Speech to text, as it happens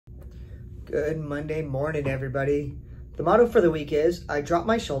Good Monday morning, everybody. The motto for the week is, I drop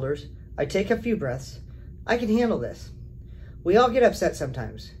my shoulders, I take a few breaths, I can handle this. We all get upset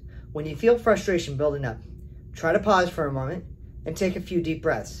sometimes. When you feel frustration building up, try to pause for a moment and take a few deep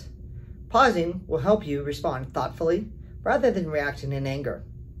breaths. Pausing will help you respond thoughtfully rather than reacting in anger.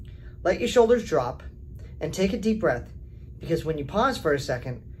 Let your shoulders drop and take a deep breath, because when you pause for a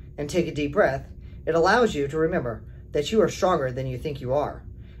second and take a deep breath, it allows you to remember that you are stronger than you think you are,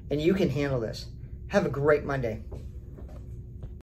 and you can handle this. Have a great Monday.